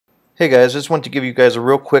Hey guys, I just want to give you guys a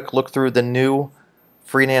real quick look through the new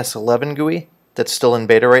FreeNAS 11 GUI that's still in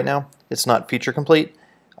beta right now. It's not feature complete,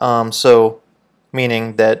 so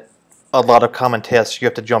meaning that a lot of common tasks you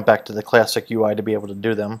have to jump back to the classic UI to be able to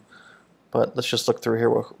do them. But let's just look through here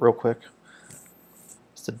real quick.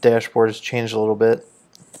 The dashboard has changed a little bit.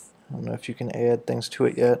 I don't know if you can add things to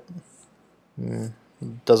it yet.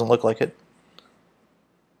 Doesn't look like it.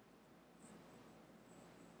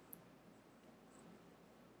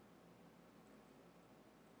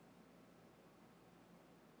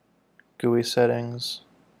 GUI settings.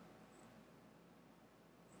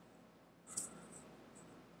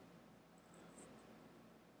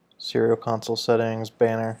 Serial console settings,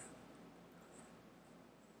 banner.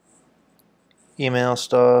 Email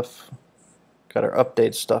stuff. Got our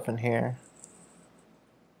update stuff in here.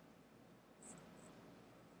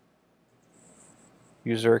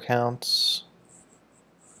 User accounts.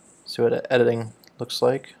 See what editing looks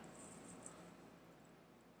like.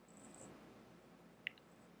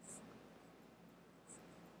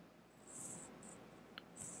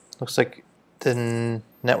 Looks like the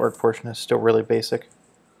network portion is still really basic.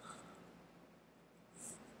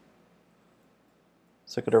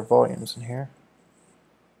 Let's look at our volumes in here.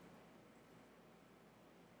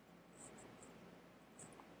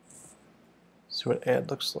 See what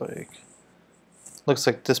add looks like. Looks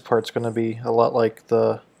like this part's going to be a lot like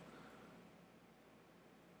the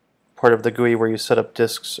part of the GUI where you set up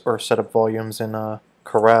disks or set up volumes in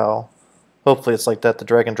Corral. Hopefully it's like that. The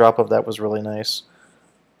drag and drop of that was really nice.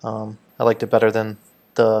 I liked it better than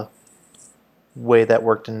the way that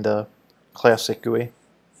worked in the classic GUI.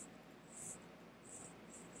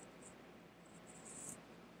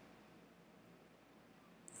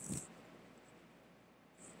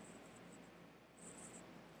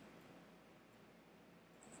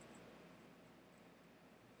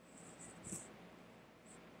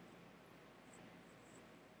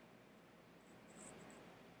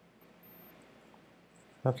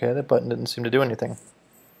 Okay, that button didn't seem to do anything.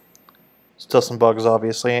 Still some bugs,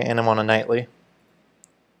 obviously, and I'm on a nightly.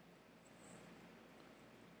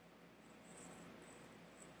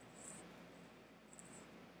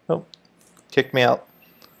 Oh, kicked me out.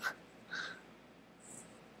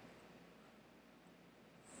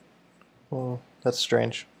 Well, that's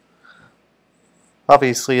strange.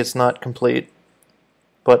 Obviously, it's not complete,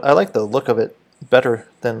 but I like the look of it better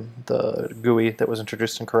than the GUI that was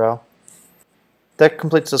introduced in Corral. That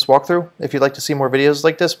completes this walkthrough. If you'd like to see more videos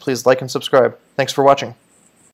like this, please like and subscribe. Thanks for watching.